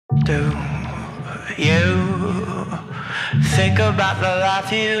Do you think about the life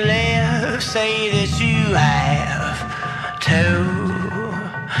you live? Say that you have to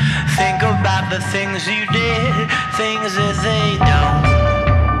think about the things you did, things that they don't.